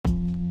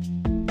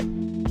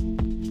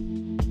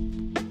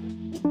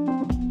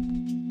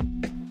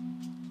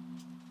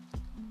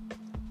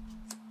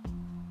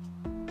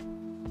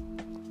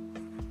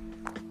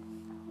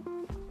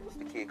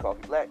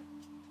Coffee Black,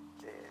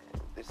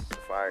 and this is the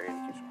Fire in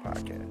the Kitchen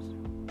podcast.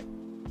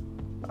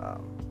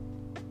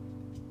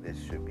 This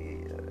should be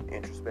an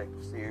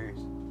introspective series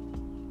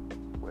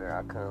where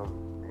I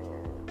come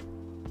and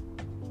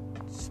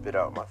spit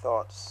out my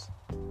thoughts,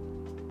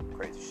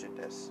 crazy shit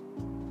that's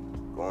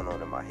going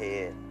on in my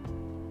head,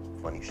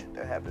 funny shit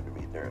that happened to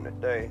me during the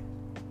day,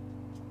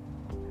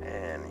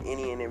 and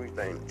any and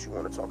everything that you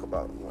want to talk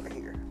about, you want to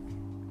hear.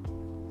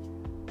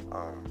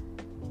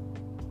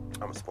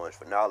 I'm a sponge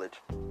for knowledge.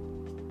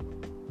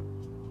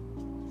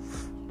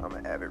 I'm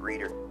an avid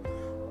reader.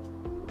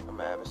 I'm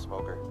an avid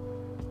smoker.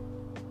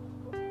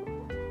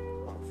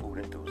 I'm a food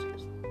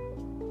enthusiast.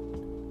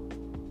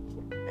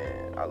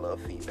 And I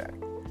love feedback.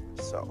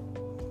 So,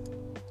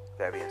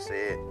 that being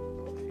said,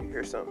 if you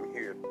hear something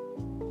here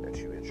that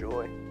you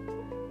enjoy,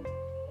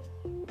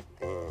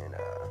 then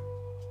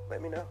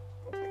let me know.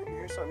 If you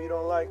hear something you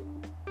don't like,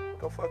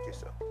 go fuck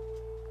yourself.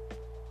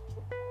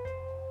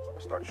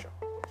 Let's start the show.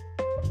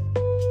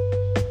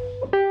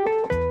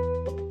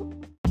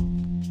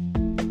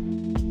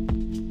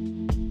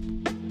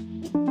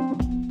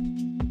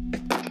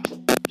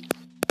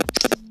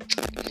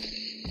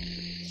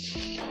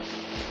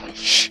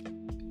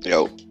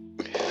 Yo,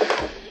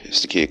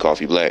 it's the Kid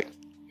Coffee Black.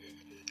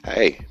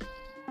 Hey,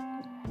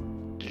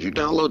 did you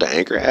download the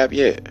Anchor app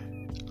yet?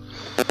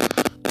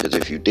 Because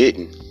if you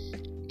didn't,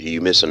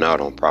 you're missing out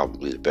on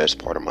probably the best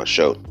part of my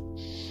show.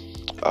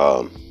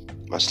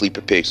 My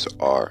sleeper picks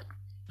are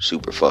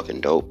super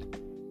fucking dope.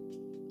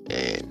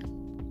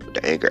 And with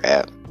the Anchor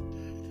app,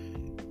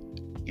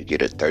 you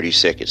get a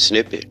 30-second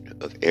snippet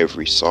of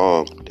every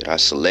song that I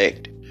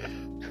select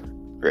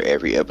for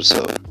every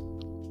episode.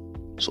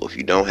 So if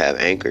you don't have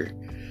Anchor,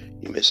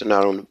 you're missing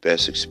out on the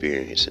best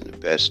experience and the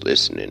best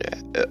listening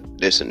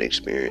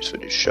experience for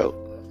this show.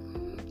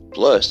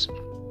 Plus,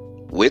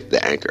 with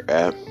the Anchor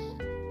app,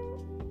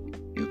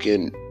 you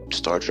can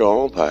start your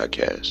own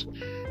podcast.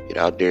 Get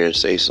out there and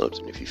say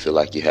something if you feel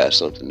like you have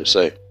something to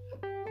say.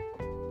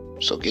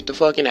 So get the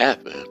fucking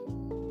app, man.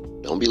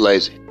 Don't be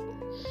lazy.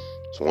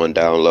 It's one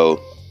download,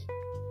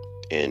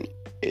 and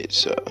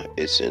it's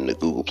in the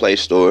Google Play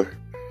Store.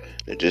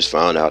 I just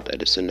found out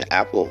that it's in the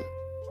Apple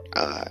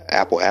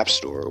App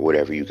Store or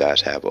whatever you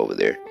guys have over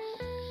there.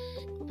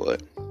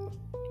 But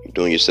you're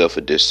doing yourself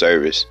a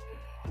disservice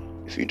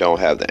if you don't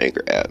have the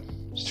Anchor app.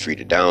 It's free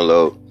to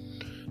download.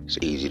 It's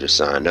easy to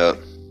sign up.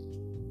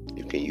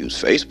 You can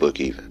use Facebook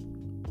even.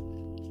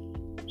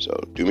 So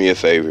do me a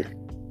favor.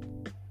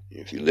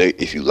 If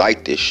you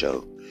like this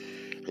show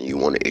and you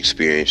want to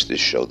experience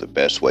this show the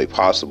best way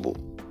possible,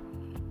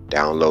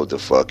 download the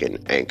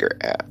fucking Anchor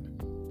app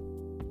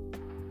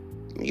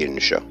and get in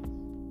the show.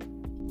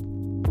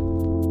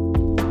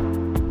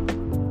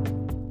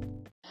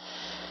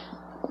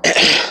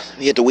 Let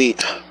me hit the weed.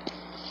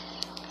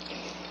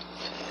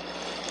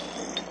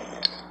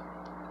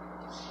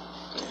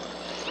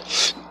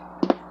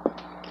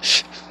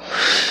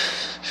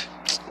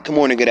 Good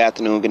morning, good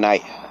afternoon, good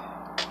night.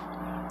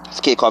 It's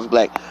Kid Coffee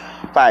Black.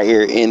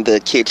 Fire in the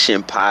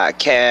Kitchen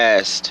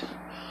podcast.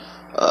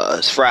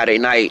 It's Friday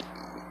night.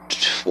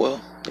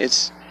 Well,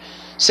 it's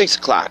 6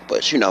 o'clock,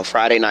 but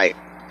Friday night.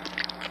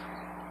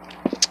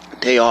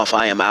 Day off.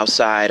 I am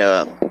outside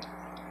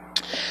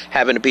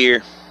having a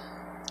beer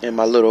in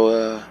my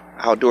little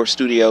outdoor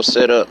studio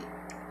setup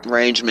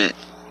arrangement.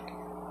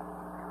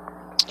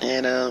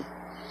 And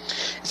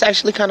it's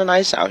actually kind of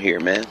nice out here,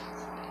 man.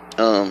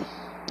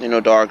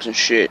 Dogs and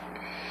shit.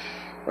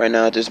 Right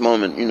now at this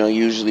moment,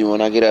 usually when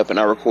I get up and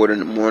I record in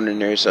the morning,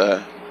 there's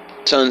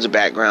tons of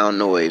background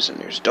noise, and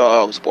there's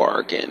dogs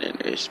barking, and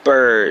there's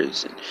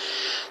birds and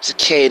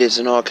cicadas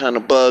and all kind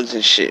of bugs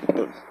and shit.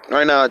 But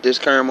right now at this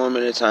current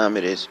moment in time,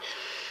 it is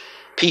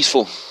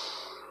peaceful.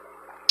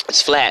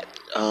 It's flat.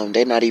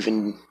 They're not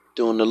even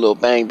doing the little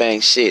bang bang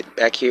shit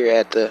back here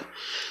at the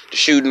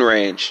shooting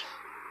range.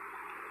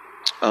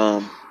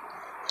 How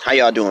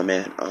y'all doing,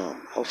 man?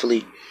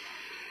 Hopefully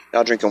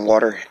y'all drinking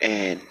water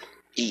and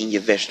eating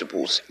your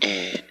vegetables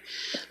and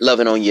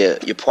loving on your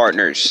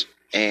partners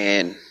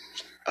and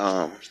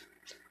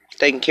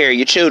taking care of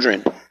your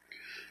children.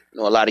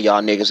 A lot of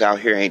y'all niggas out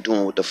here ain't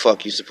doing what the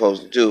fuck you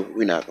supposed to do.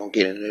 We're not gonna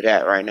get into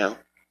that right now.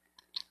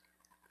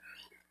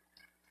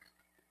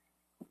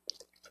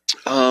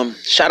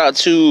 Shout out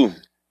to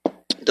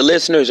the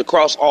listeners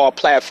across all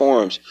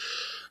platforms: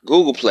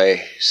 Google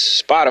Play,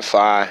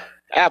 Spotify,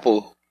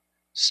 Apple,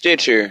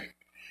 Stitcher,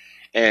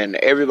 and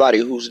everybody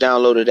who's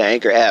downloaded the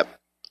Anchor app.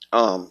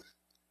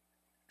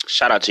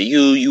 Shout out to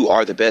you. You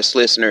are the best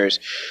listeners.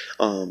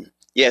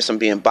 Yes, I'm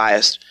being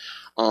biased.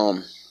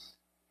 But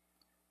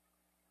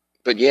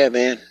yeah,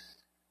 man.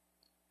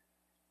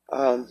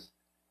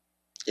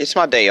 It's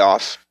my day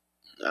off.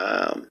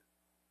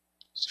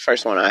 It's the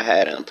first one I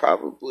had in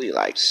probably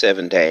like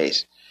 7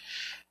 days.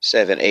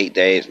 7-8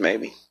 days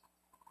maybe.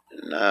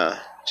 And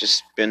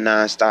just been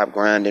non-stop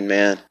grinding,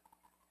 man.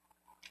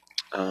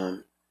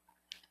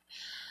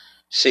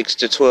 6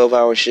 to 12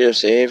 hour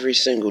shifts every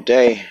single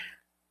day.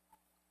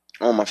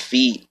 On my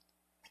feet.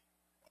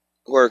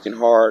 Working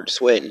hard,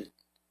 sweating.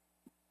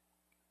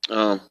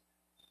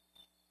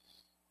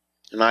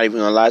 I'm not even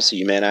gonna lie to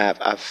you, man.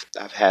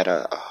 I've had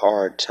a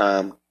hard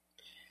time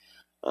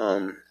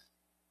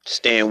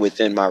staying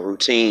within my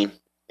routine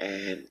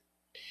and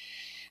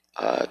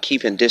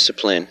keeping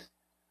discipline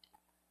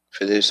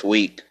for this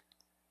week.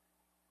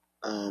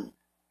 Um,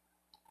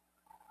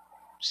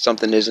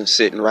 Something isn't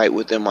sitting right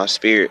within my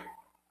spirit,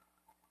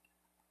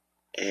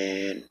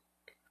 and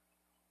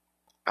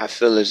I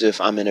feel as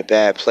if I'm in a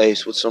bad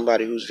place with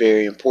somebody who's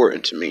very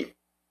important to me.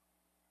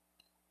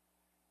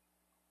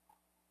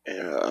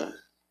 And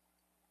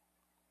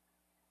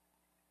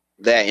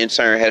that in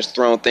turn has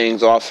thrown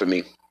things off for me.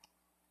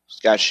 It's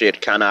got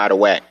shit kind of out of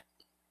whack.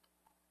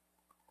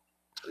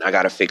 And I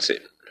gotta fix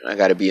it. I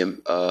gotta be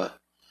a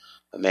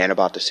man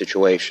about the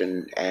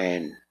situation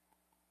and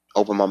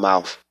open my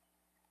mouth.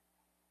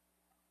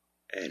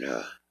 And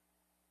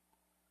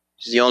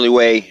it's the only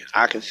way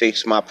I can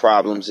fix my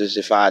problems is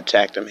if I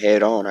attack them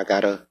head on. I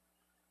gotta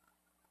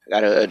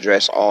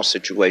address all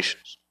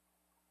situations,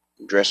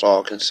 address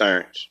all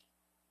concerns.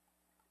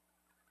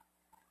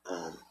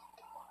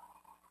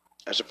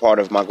 As a part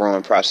of my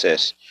growing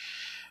process,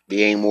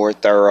 being more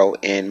thorough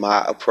in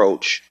my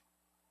approach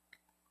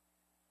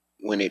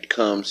when it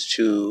comes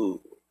to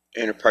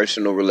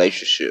interpersonal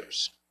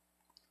relationships.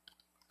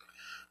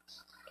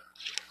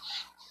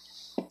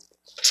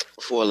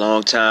 For a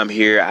long time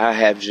here, I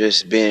have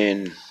just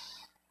been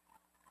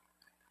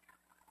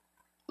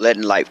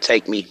letting life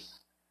take me.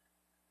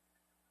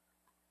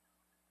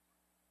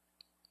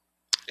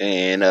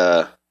 And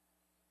as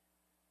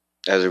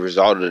a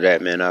result of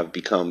that, man, I've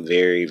become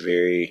very,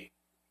 very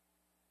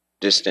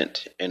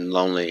distant and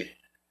lonely.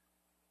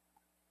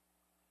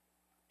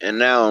 And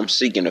now I'm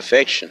seeking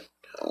affection.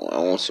 I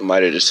want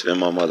somebody to spend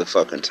my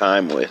motherfucking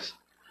time with.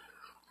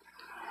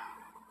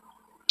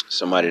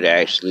 Somebody to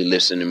actually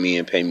listen to me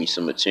and pay me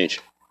some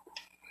attention.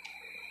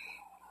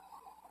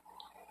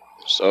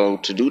 So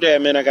to do that,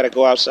 man, I gotta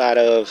go outside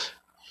of,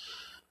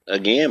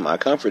 again, my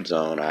comfort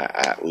zone.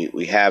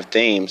 We have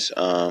themes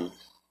that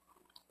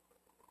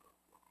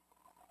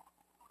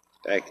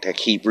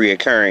keep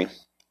reoccurring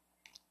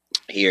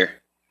here,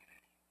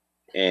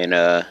 and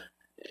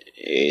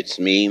it's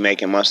me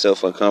making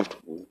myself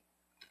uncomfortable,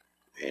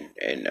 and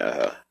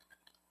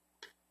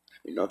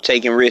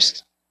taking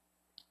risks.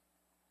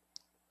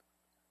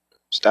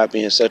 Stop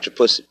being such a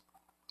pussy.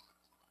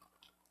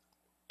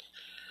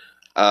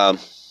 I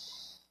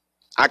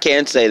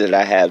can say that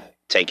I have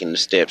taken the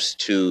steps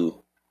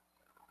to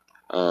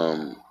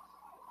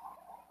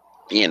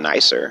being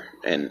nicer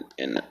and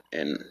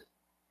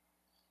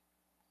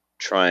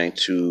trying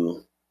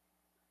to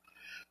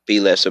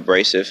be less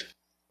abrasive.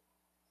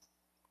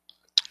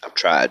 I've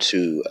tried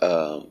to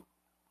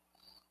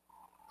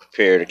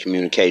prepare the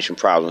communication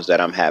problems that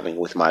I'm having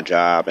with my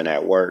job and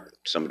at work,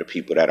 some of the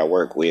people that I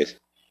work with.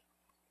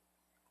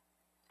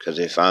 Because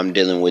if I'm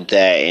dealing with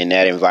that in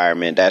that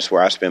environment, that's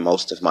where I spend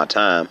most of my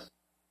time.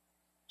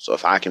 So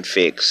if I can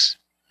fix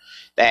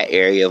that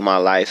area of my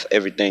life,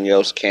 everything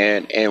else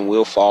can and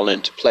will fall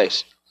into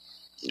place.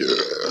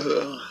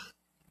 I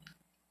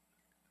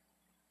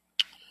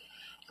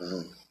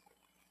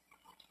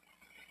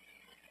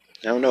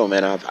don't know,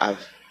 man.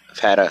 I've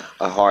had a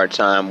hard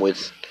time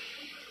with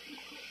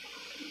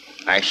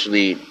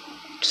actually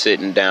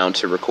sitting down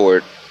to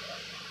record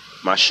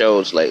my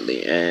shows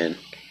lately, and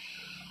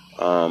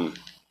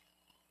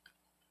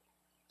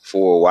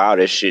for a while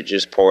this shit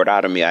just poured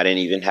out of me. I didn't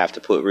even have to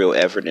put real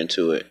effort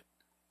into it.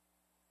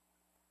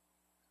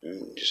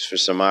 And just for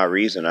some odd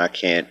reason, I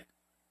can't.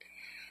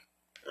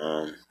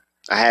 I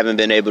haven't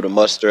been able to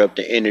muster up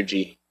the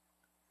energy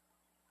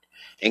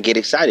and get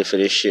excited for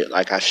this shit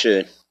like I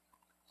should.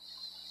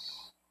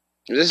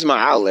 This is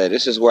my outlet.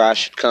 This is where I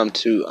should come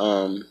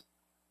to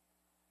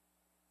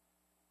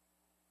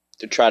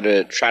try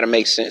to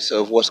make sense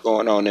of what's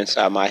going on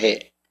inside my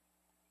head.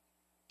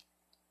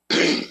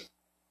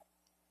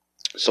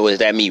 So is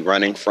that me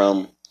running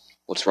from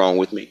what's wrong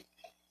with me?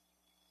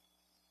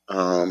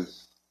 Am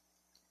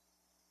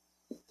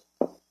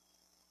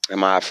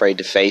I afraid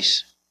to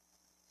face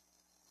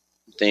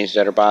things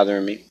that are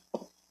bothering me?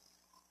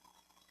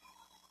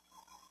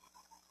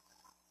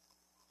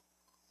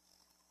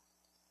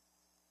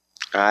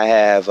 I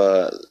have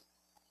learned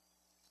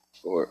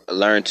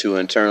to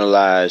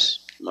internalize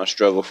my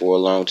struggle for a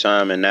long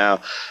time, and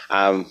now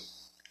I'm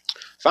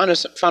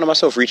finding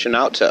myself reaching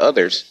out to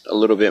others a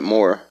little bit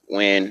more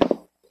when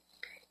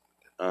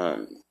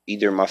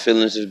either my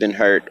feelings have been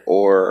hurt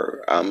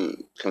or I'm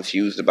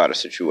confused about a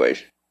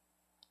situation.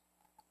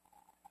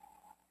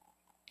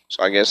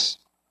 So I guess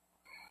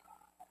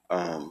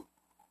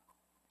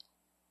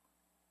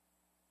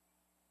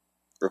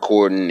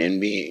recording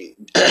and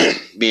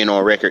being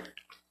on record.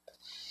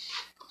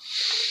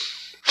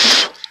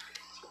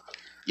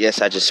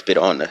 Yes, I just spit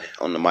on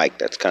the mic.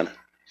 That's kind of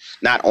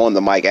not on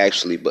the mic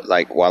actually, but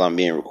like while I'm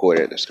being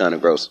recorded. That's kind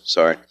of gross.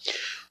 Sorry,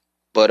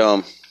 but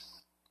I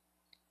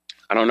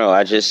don't know.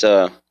 I just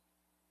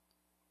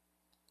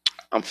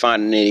I'm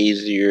finding it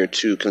easier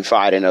to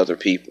confide in other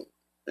people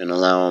and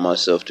allowing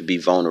myself to be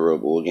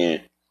vulnerable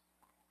again.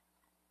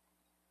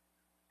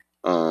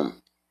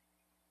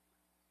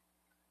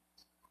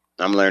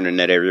 I'm learning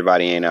that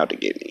everybody ain't out to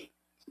get me.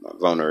 My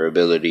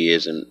vulnerability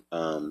isn't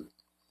a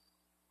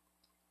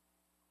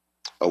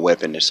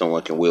weapon that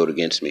someone can wield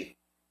against me.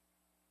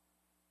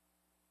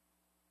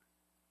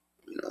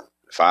 You know,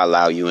 if I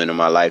allow you into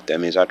my life, that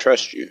means I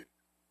trust you.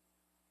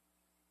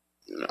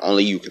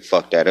 Only you can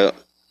fuck that up.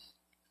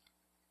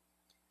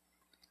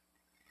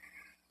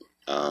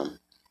 Um,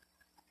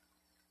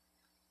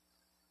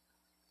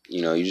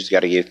 you just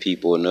got to give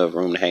people enough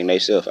room to hang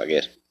themselves, I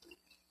guess.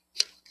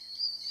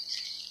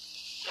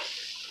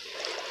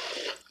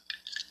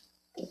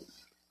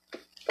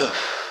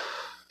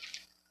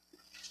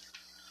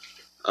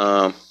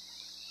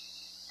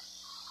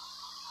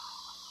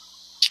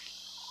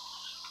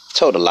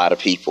 Told a lot of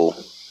people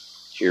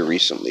here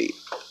recently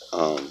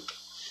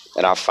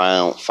that I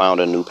found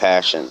a new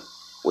passion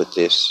with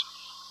this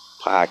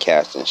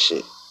podcast and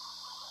shit.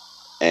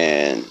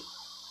 And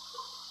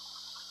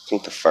I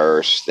think the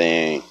first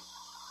thing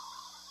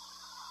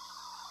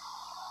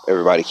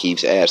everybody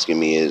keeps asking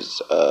me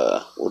is,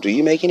 well, do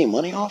you make any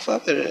money off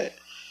of it?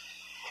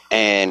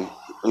 And,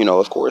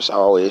 of course,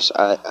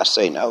 I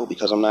say no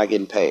because I'm not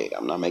getting paid.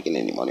 I'm not making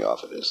any money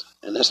off of this.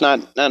 And that's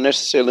not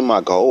necessarily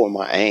my goal or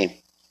my aim.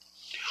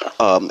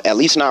 At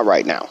least not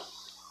right now.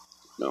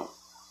 No.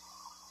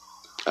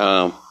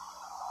 I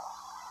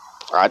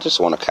just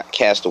want to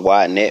cast a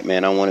wide net,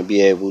 man. I want to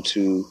be able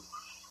to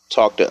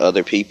talk to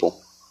other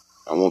people.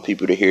 I want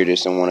people to hear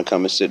this and want to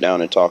come and sit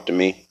down and talk to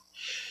me.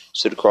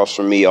 Sit across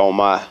from me on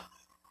my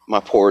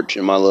porch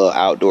in my little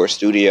outdoor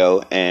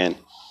studio and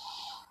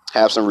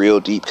have some real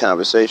deep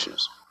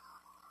conversations.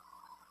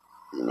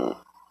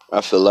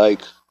 I feel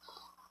like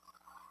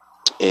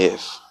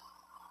if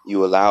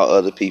you allow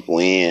other people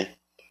in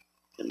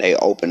and they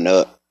open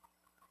up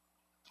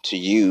to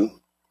you,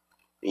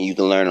 and you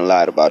can learn a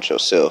lot about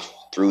yourself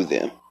through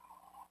them.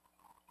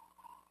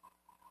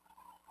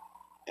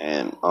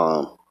 And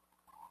I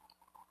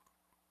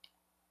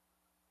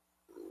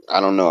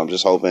don't know. I'm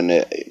just hoping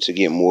to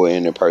get more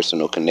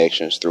interpersonal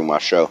connections through my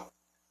show.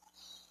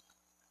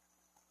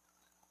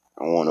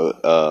 I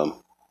want to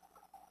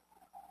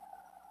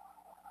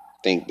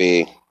think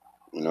big.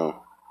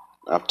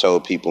 I've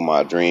told people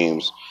my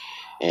dreams,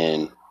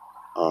 and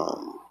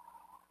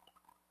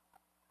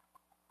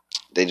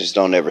they just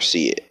don't ever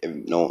see it.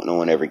 No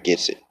one ever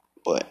gets it.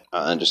 But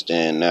I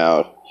understand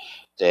now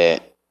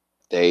that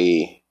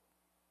they're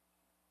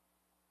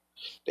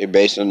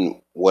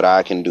basing what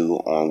I can do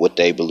on what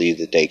they believe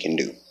that they can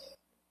do.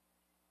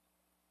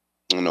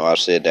 I've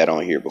said that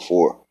on here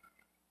before,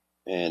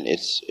 and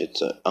it's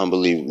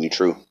unbelievably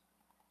true.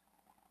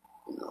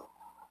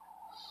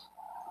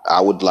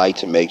 I would like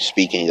to make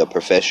speaking a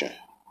profession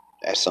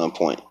at some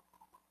point.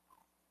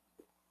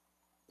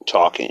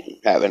 Talking,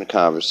 having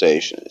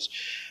conversations,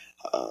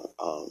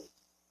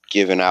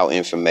 giving out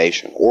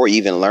information, or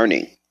even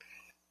learning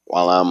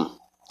while I'm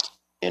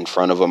in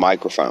front of a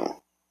microphone.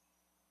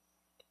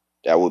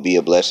 That would be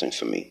a blessing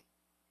for me.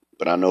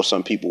 But I know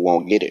some people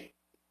won't get it.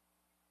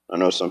 I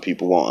know some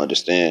people won't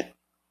understand.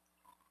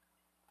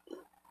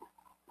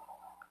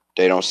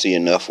 They don't see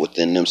enough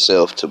within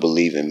themselves to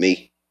believe in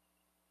me.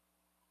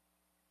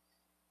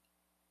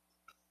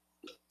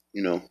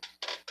 You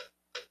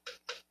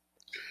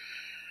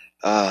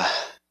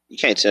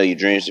can't tell your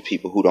dreams to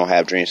people who don't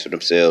have dreams for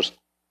themselves.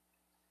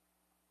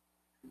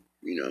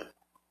 You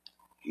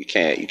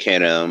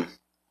can't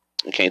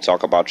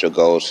talk about your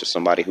goals to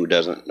somebody who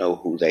doesn't know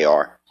who they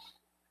are.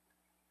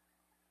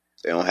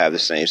 They don't have the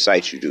same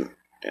sight you do.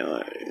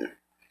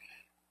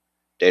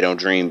 They don't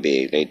dream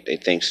big. They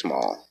think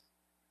small.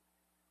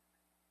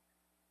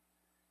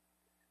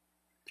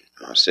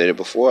 I said it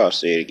before. I'll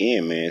say it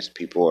again, man.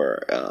 People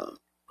are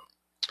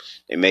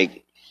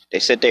they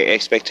set their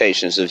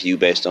expectations of you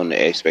based on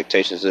the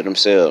expectations of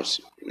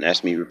themselves, and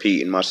that's me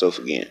repeating myself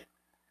again.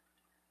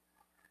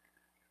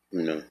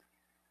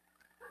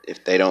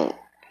 If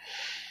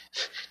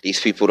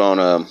these people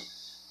don't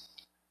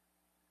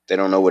they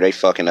don't know where they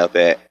fucking up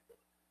at,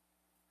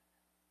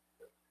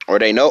 or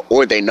they know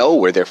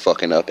where they're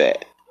fucking up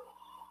at,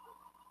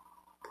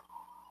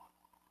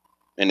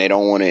 and they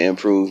don't want to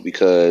improve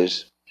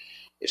because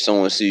if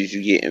someone sees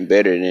you getting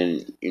better,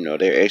 then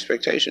their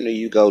expectation of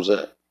you goes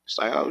up. It's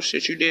like, oh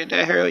shit, you did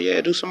that, hell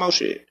yeah, do some more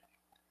shit.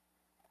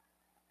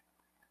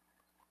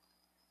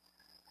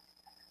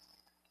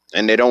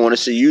 And they don't want to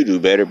see you do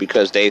better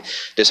because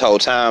this whole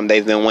time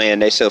they've been weighing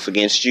themselves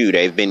against you.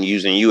 They've been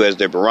using you as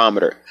their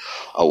barometer.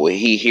 Oh, well,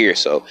 he here,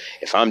 so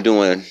if I'm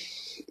doing,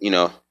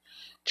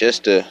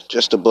 just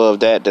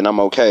above that, then I'm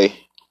okay.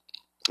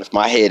 If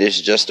my head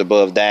is just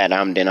above that,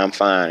 then I'm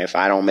fine. If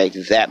I don't make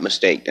that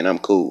mistake, then I'm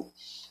cool.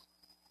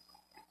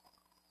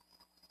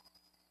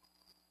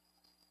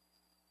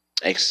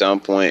 At some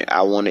point,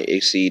 I want to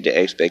exceed the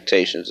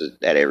expectations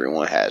that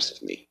everyone has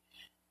of me.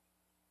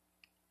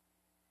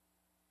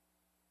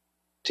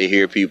 To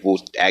hear people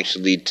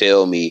actually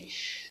tell me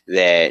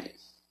that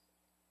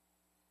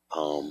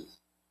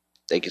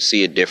they can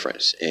see a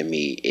difference in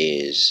me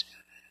is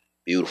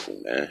beautiful,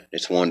 man.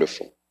 It's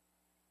wonderful.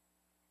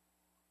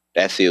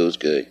 That feels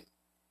good.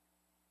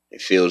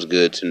 It feels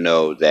good to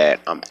know that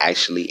I'm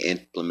actually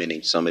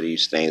implementing some of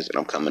these things that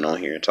I'm coming on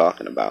here and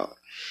talking about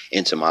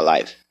into my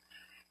life.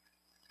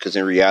 Because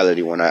in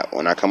reality, when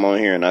I come on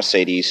here and I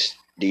say these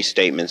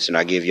statements and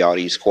I give y'all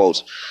these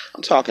quotes,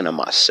 I'm talking to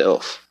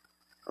myself.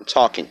 I'm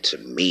talking to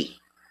me.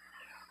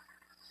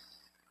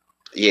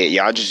 Yeah,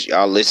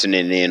 y'all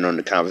listening in on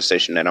the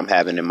conversation that I'm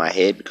having in my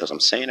head because I'm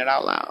saying it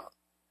out loud.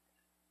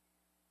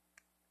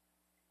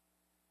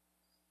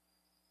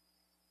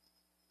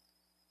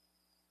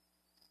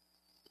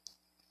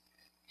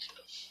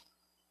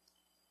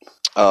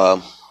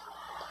 Um,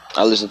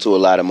 I listen to a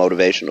lot of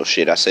motivational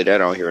shit. I say that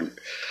on here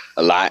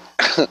a lot.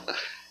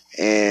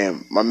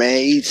 And my man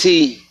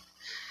E.T.,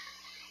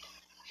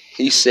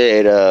 he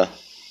said,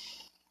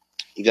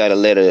 you gotta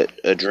let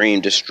a dream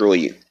destroy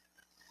you.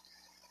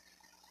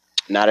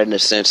 Not in the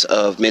sense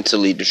of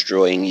mentally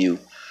destroying you.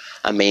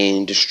 I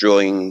mean,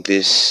 destroying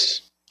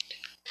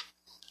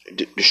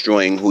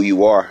destroying who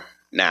you are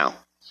now.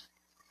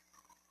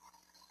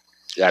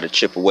 You gotta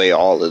chip away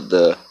all of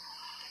the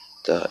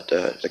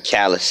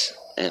callous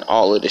and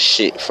all of the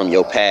shit from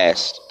your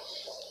past.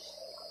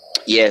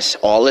 Yes,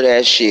 all of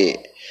that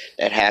shit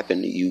that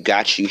happened to you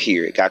got you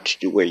here. It got you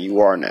to where you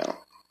are now.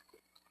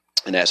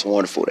 And that's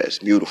wonderful. That's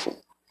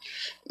beautiful.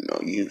 You know,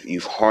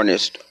 you've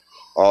harnessed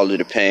all of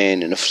the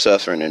pain and the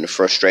suffering and the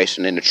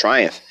frustration and the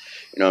triumph.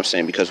 You know what I'm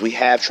saying? Because we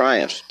have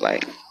triumphs.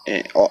 Like,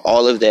 and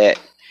all of that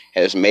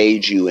has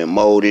made you and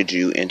molded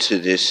you into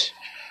this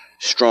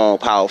strong,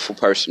 powerful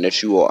person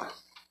that you are.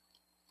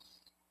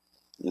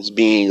 This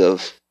being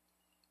of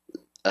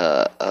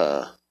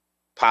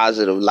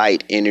positive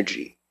light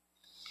energy.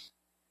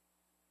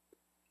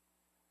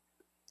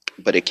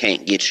 But it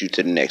can't get you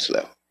to the next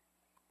level.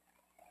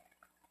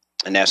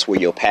 And that's where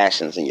your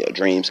passions and your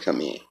dreams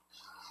come in.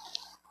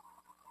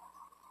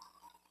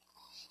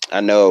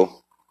 I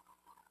know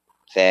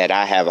that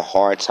I have a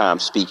hard time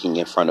speaking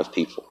in front of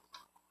people.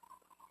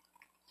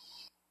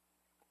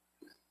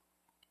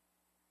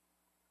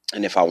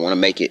 And if I want to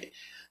make it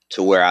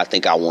to where I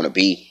think I want to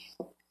be,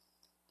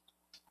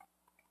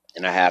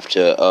 and I have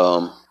to,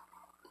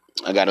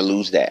 I got to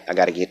lose that. I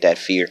got to get that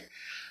fear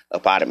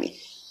up out of me.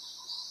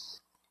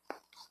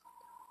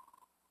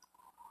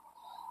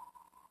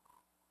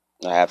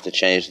 I have to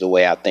change the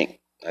way I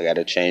think. I got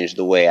to change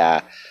the way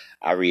I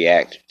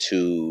react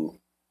to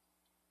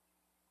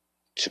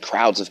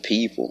crowds of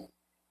people.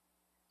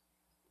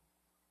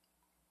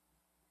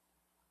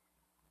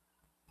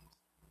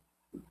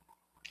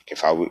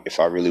 If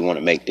I really want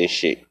to make this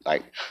shit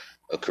like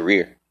a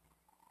career.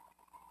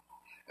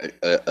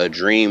 A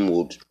dream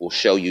will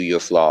show you your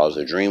flaws.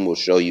 A dream will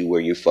show you where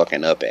you're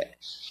fucking up at.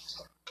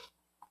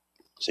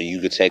 So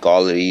you could take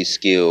all of these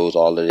skills,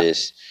 all of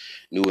this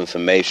new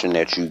information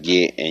that you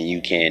get, and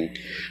you can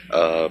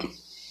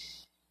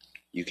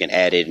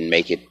add it and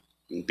make it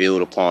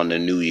build upon the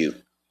new you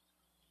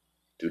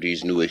through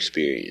these new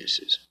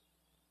experiences,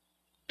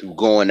 through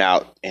going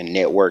out and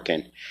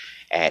networking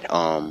at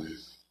art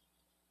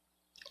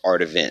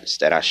events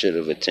that I should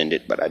have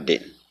attended but I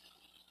didn't.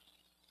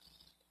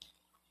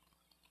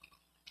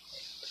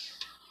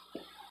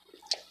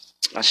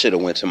 I should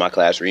have went to my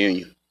class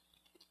reunion.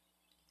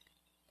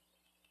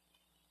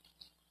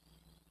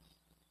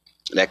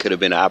 That could have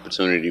been an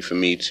opportunity for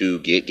me to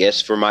get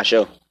guests for my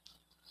show.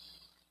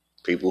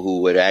 People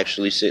who would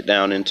actually sit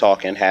down and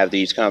talk and have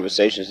these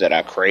conversations that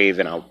I crave,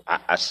 and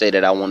I say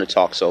that I want to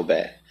talk so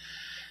bad.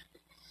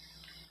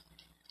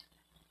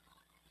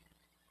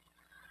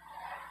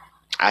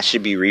 I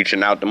should be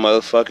reaching out to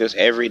motherfuckers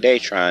every day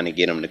trying to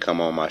get them to come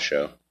on my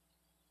show.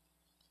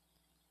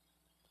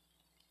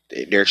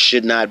 There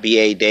should not be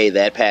a day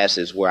that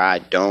passes where I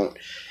don't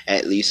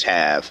at least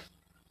have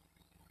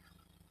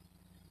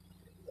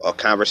a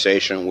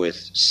conversation with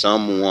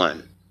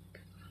someone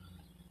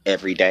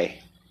every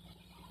day.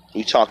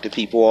 You talk to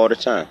people all the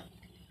time.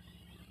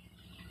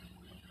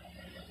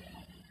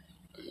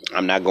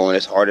 I'm not going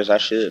as hard as I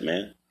should,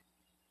 man.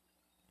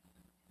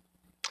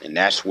 And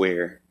that's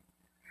where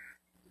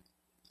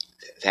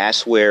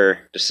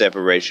the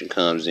separation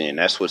comes in.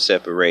 That's what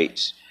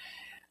separates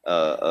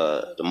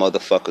the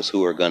motherfuckers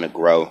who are gonna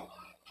grow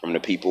from the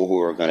people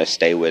who are gonna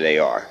stay where they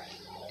are.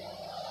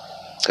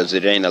 Because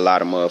it ain't a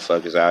lot of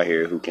motherfuckers out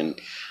here who can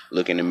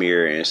look in the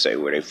mirror and say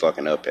where they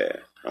fucking up at.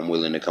 I'm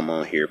willing to come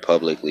on here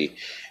publicly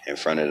in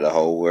front of the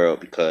whole world,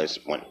 because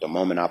the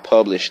moment I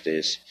publish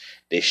this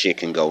shit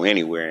can go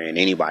anywhere and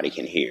anybody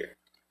can hear.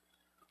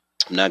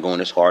 I'm not going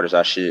as hard as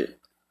I should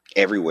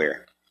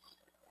everywhere,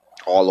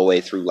 all the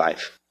way through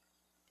life.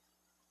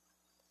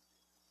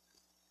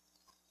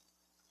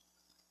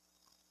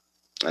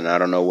 And I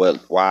don't know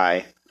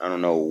why. I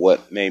don't know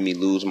what made me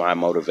lose my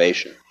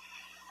motivation,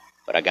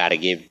 but I gotta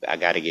get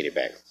it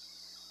back.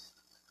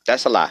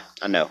 That's a lie.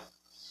 I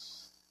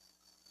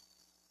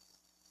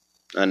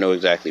know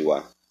exactly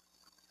why.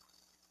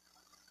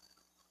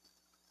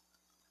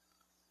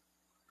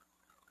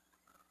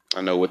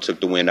 I know what took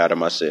the wind out of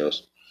my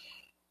sails,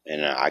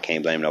 and I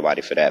can't blame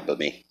nobody for that but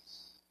me.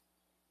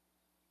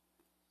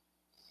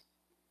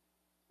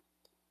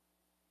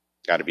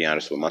 Got to be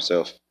honest with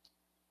myself.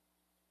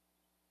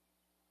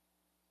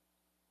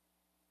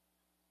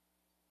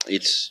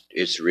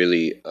 It's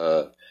really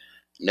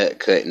nut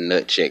cut and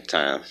nut check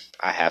time.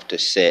 I have to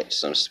set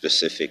some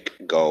specific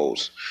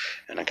goals,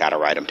 and I gotta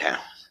write them down.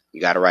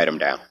 You gotta write them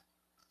down.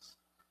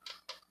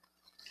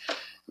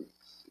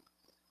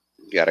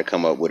 You gotta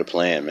come up with a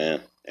plan,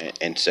 man,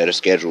 and set a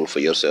schedule for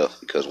yourself.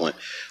 Because when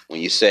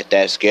you set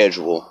that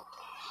schedule,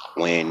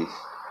 when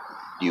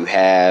you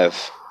have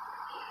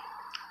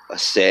a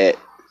set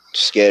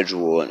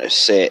schedule and a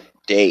set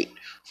date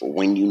for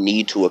when you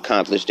need to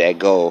accomplish that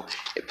goal,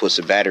 it puts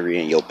a battery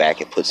in your back.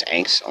 It puts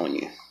angst on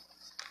you.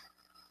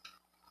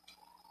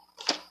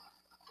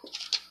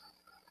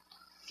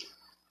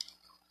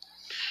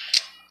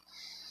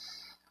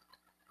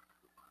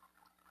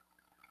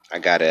 I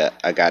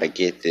gotta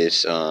get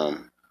this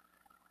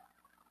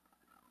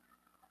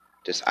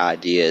this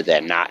idea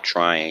that not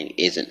trying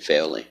isn't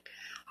failing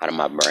out of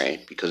my brain,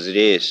 because it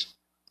is.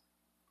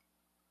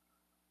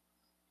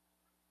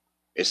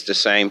 It's the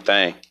same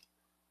thing.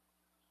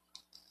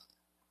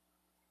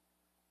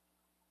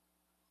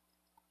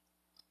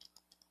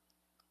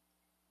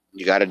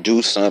 You got to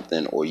do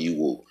something, or you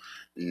will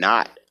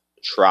not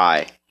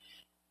try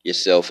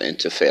yourself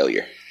into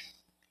failure.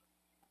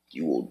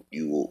 You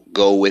will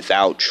go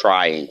without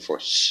trying for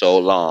so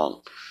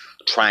long,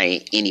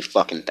 trying any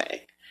fucking thing,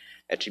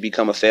 that you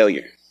become a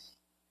failure.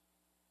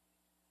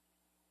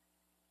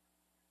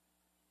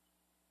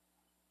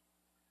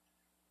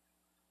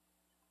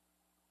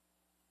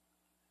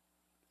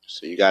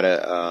 So you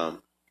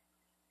gotta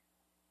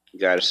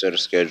set a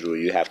schedule.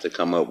 You have to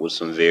come up with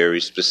some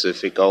very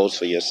specific goals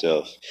for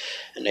yourself,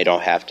 and they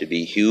don't have to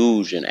be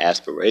huge and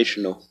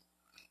aspirational.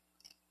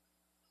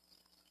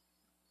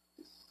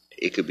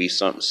 It could be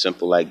something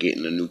simple like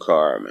getting a new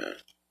car, man.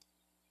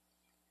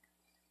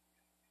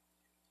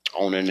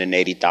 Owning an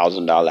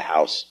 $80,000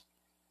 house.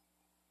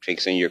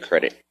 Fixing your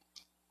credit.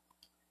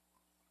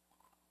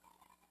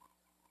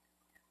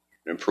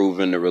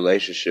 Improving the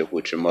relationship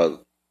with your mother.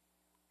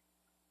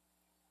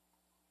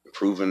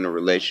 Improving the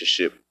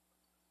relationship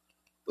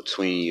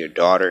between your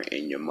daughter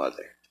and your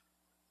mother.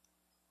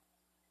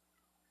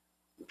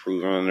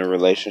 Improving the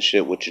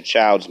relationship with your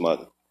child's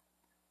mother.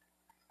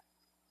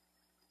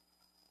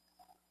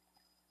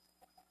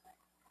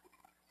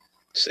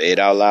 Say it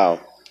out loud.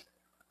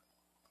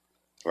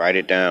 Write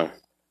it down.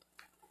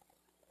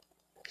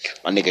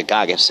 My nigga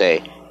Goggin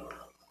say,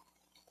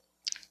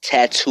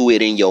 tattoo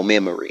it in your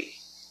memory.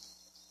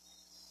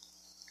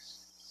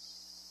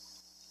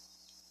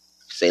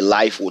 Say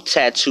life will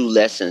tattoo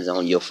lessons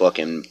on your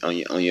fucking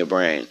on your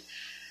brain.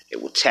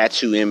 It will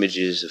tattoo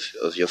images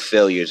of your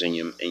failures in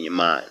your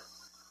mind.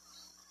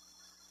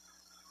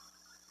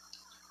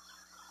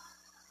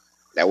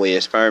 That way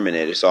it's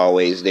permanent. It's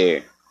always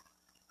there.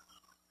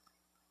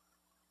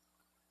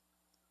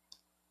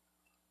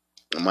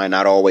 It might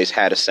not always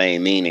have the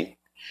same meaning,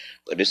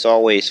 but it's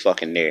always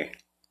fucking there.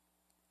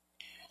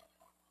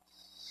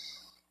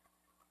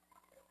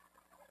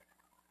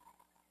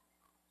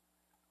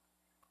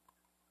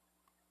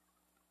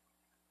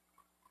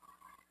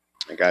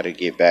 I gotta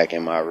get back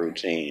in my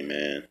routine,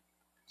 man.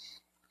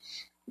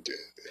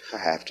 I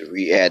have to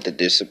re-add the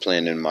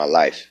discipline in my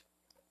life.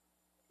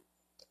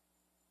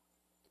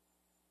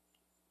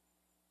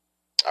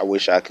 I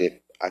wish I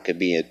could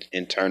be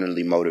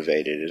internally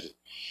motivated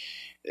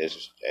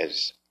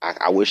as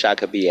I wish I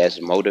could be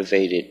as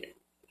motivated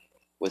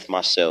with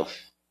myself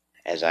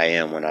as I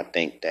am when I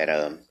think that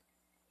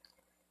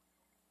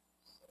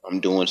I'm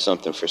doing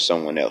something for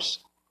someone else.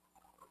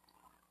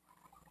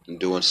 I'm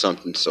doing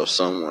something so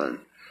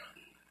someone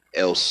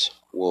else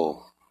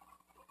will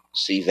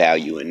see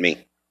value in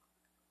me.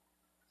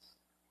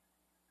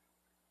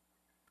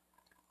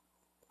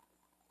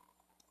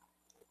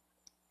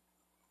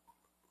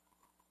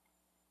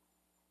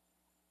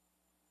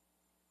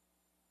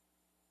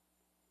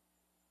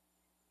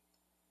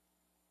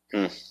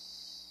 Yo,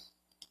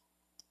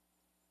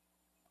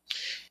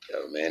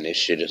 man, this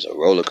shit is a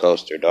roller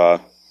coaster,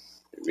 dog.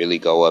 It really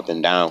go up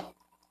and down.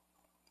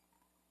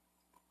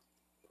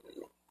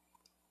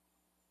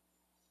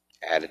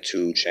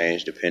 Attitude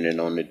change depending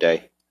on the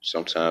day.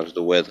 Sometimes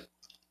the weather.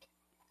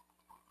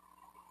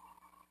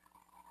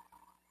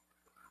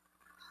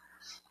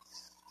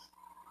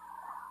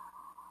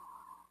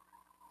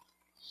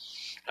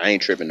 I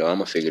ain't tripping though. I'm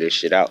gonna figure this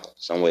shit out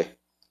some way.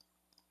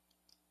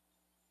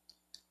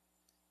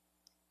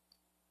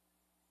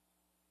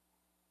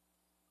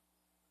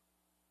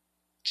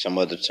 Some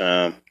other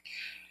time,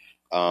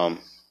 a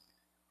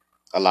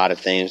lot of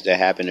things that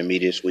happened to me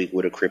this week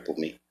would have crippled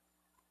me.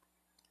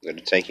 Would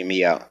have taken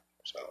me out.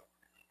 So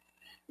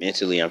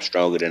mentally, I'm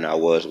stronger than I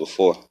was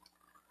before.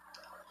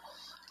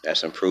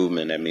 That's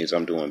improvement. That means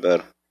I'm doing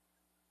better.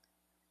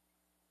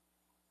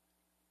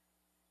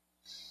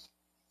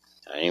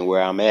 I ain't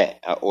where I'm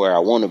at, where I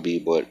want to be,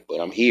 but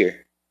I'm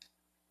here.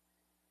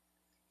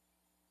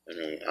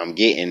 And I'm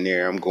getting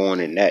there. I'm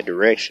going in that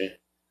direction.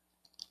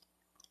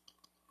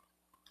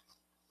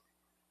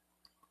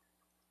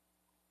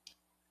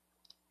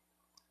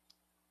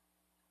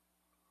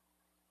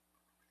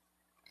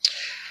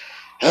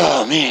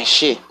 Oh man,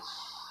 shit.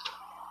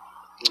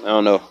 I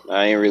don't know.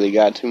 I ain't really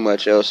got too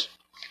much else.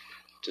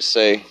 to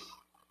say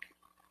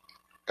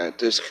at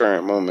this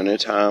current moment in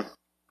time.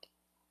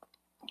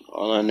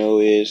 All I know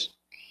is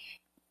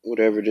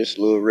whatever this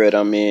little rut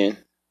I'm in,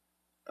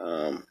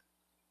 I'm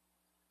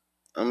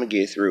gonna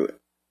get through it.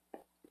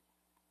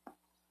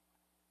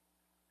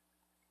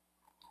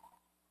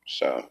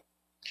 So,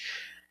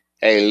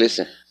 hey,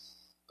 listen,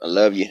 I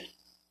love you.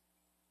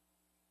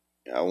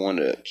 I want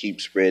to keep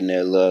spreading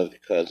that love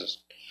because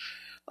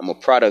I'm a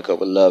product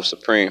of a love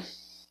supreme.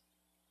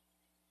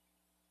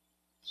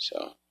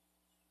 So,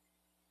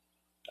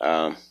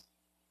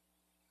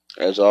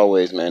 as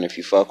always, man, if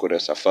you fuck with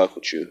us, I fuck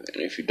with you.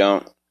 And if you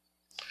don't,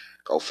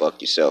 go fuck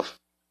yourself.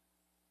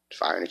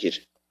 Fire in the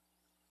kitchen.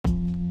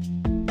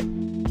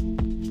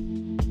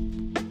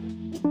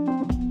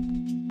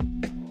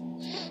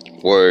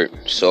 Word.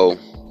 So,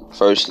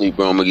 firstly,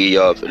 bro, I'm gonna give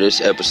y'all for this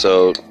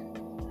episode.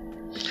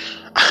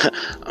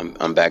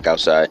 I'm back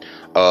outside.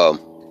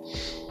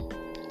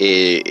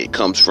 It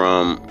comes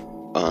from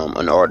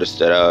an artist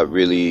that I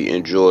really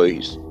enjoy.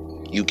 He's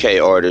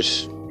UK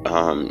artist.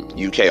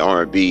 UK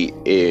R&B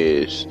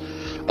is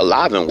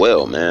alive and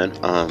well, man.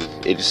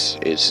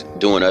 It's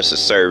doing us a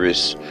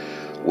service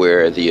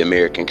where the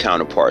American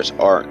counterparts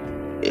aren't.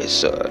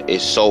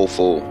 It's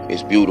soulful.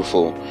 It's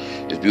beautiful.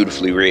 It's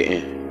beautifully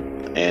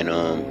written, and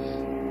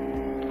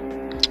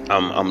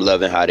I'm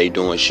loving how they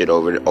doing shit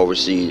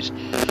overseas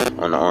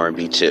on the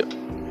R&B tip.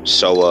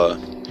 So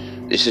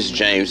this is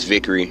James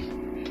Vickery.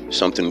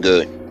 Something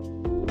good.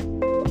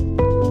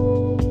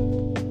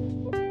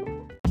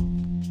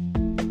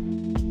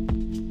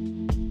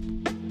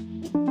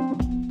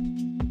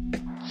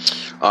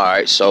 All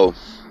right, so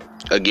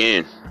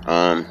again,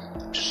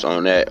 just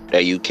on that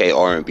UK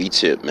R&B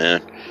tip,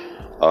 man.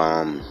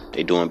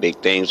 They doing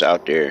big things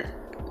out there.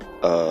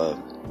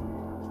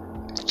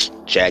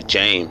 Jack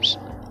James,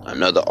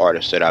 another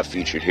artist that I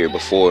featured here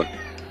before,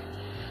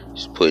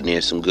 is putting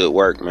in some good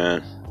work,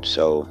 man.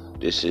 So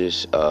this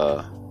is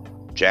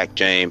Jack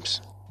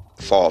James,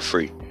 Fall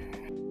Free.